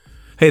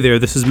Hey there,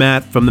 this is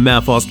Matt from the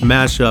Matt Foster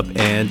Mashup,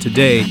 and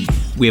today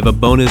we have a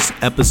bonus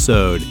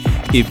episode.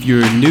 If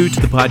you're new to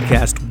the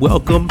podcast,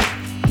 welcome.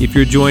 If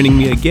you're joining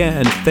me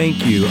again,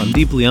 thank you. I'm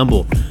deeply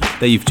humbled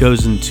that you've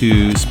chosen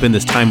to spend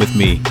this time with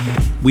me.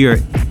 We are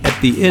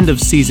at the end of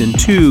Season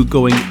 2,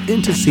 going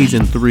into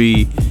Season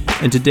 3,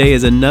 and today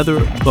is another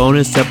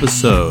bonus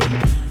episode.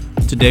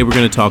 Today we're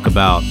going to talk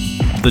about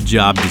the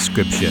job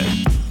description.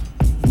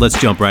 Let's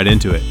jump right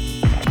into it.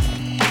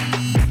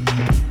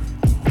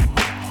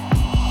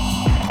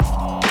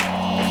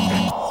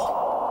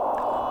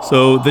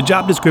 So the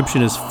job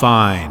description is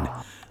fine,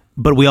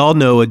 but we all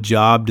know a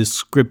job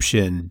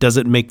description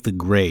doesn't make the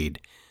grade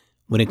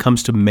when it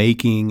comes to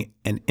making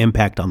an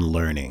impact on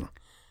learning.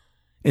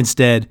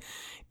 Instead,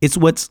 it's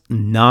what's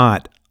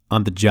not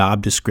on the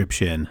job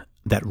description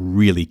that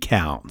really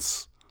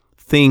counts.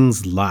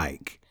 Things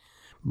like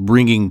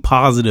bringing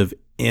positive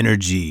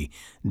energy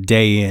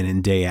day in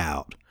and day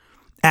out,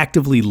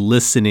 actively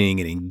listening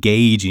and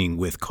engaging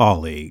with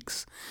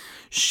colleagues,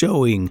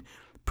 showing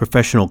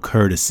professional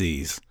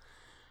courtesies,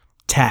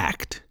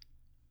 tact,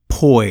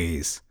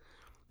 poise,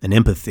 and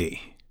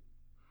empathy.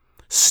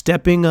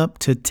 Stepping up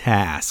to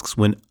tasks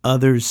when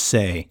others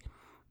say,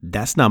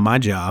 "That's not my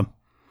job."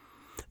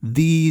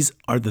 These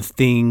are the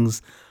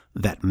things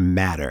that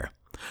matter.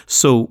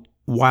 So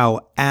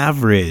while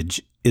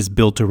average is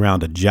built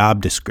around a job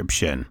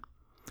description,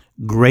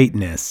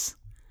 greatness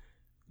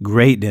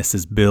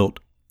is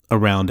built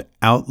around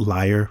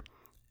outlier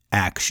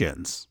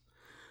actions.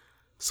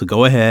 So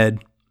go ahead,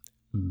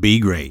 be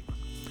great.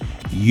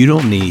 You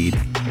don't need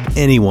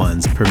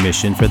anyone's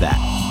permission for that.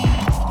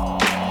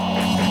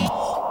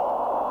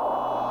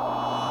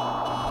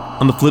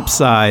 On the flip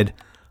side,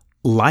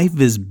 life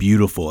is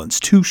beautiful. It's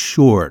too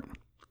short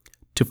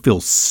to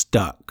feel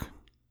stuck.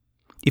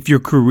 If your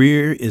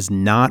career is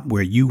not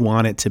where you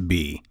want it to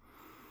be,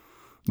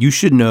 you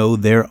should know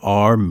there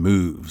are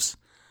moves.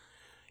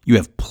 You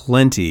have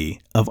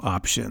plenty of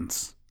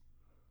options.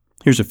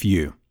 Here's a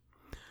few.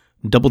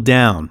 Double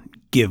down,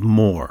 give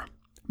more.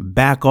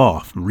 Back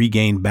off,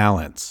 regain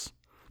balance.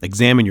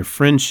 Examine your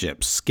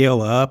friendships,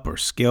 scale up or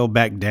scale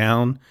back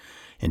down,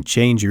 and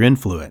change your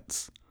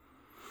influence.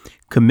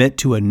 Commit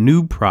to a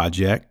new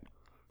project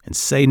and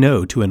say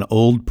no to an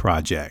old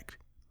project.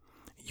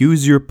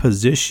 Use your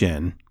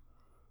position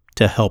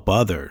to help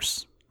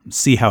others.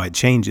 See how it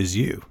changes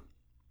you.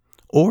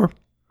 Or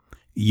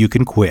you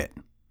can quit.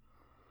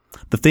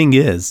 The thing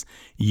is,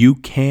 you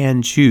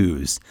can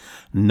choose.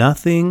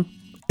 Nothing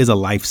is a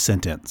life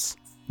sentence.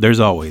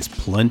 There's always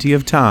plenty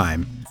of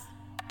time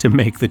to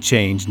make the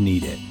change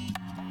needed.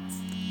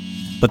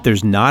 But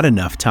there's not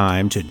enough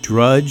time to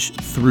drudge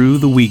through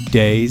the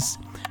weekdays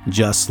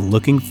just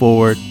looking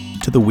forward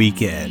to the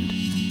weekend.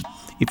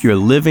 If you're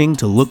living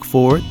to look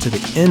forward to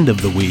the end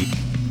of the week,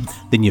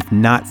 then you've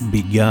not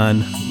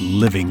begun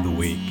living the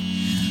week.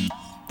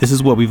 This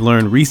is what we've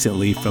learned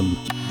recently from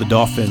the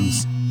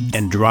Dolphins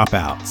and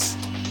Dropouts,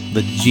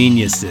 the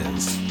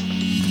Geniuses.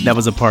 That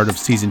was a part of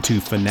Season 2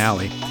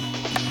 finale.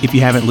 If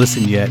you haven't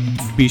listened yet,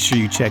 be sure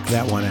you check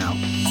that one out.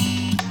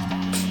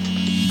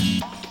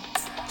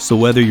 So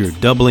whether you're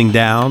doubling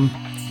down,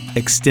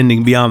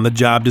 extending beyond the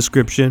job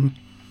description,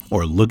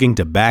 or looking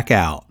to back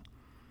out,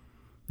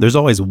 there's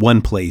always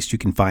one place you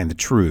can find the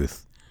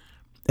truth,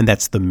 and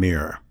that's the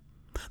mirror.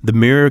 The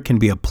mirror can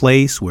be a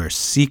place where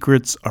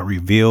secrets are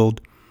revealed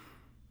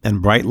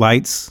and bright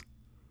lights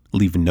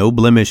leave no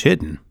blemish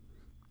hidden.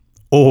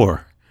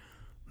 Or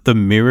the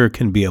mirror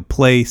can be a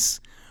place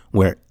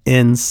where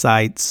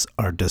insights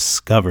are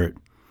discovered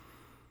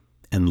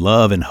and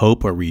love and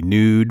hope are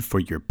renewed for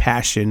your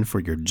passion, for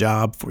your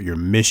job, for your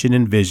mission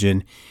and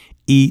vision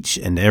each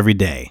and every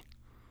day.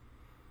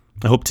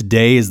 I hope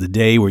today is the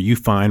day where you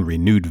find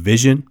renewed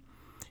vision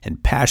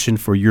and passion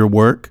for your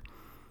work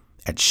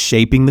at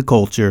shaping the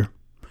culture,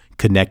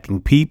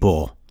 connecting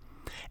people,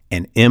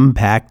 and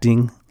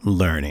impacting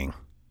learning.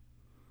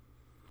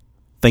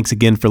 Thanks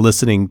again for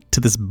listening to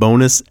this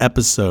bonus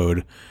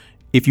episode.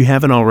 If you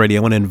haven't already, I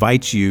want to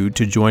invite you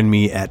to join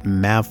me at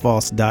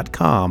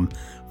mavfoss.com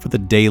for the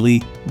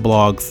daily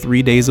blog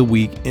 3 days a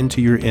week into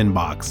your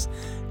inbox.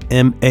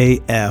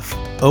 maffost.com.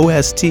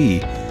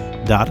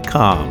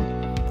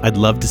 I'd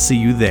love to see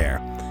you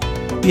there.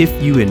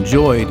 If you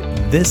enjoyed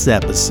this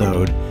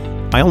episode,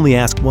 I only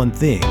ask one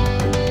thing.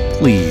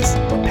 Please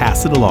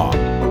pass it along.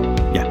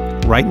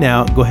 Yeah, right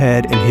now, go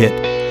ahead and hit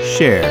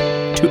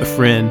share to a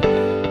friend,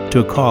 to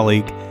a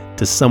colleague,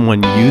 to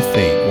someone you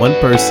think, one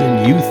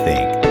person you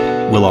think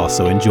will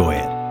also enjoy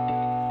it.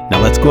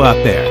 Now let's go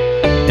out there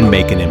and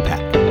make an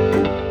impact.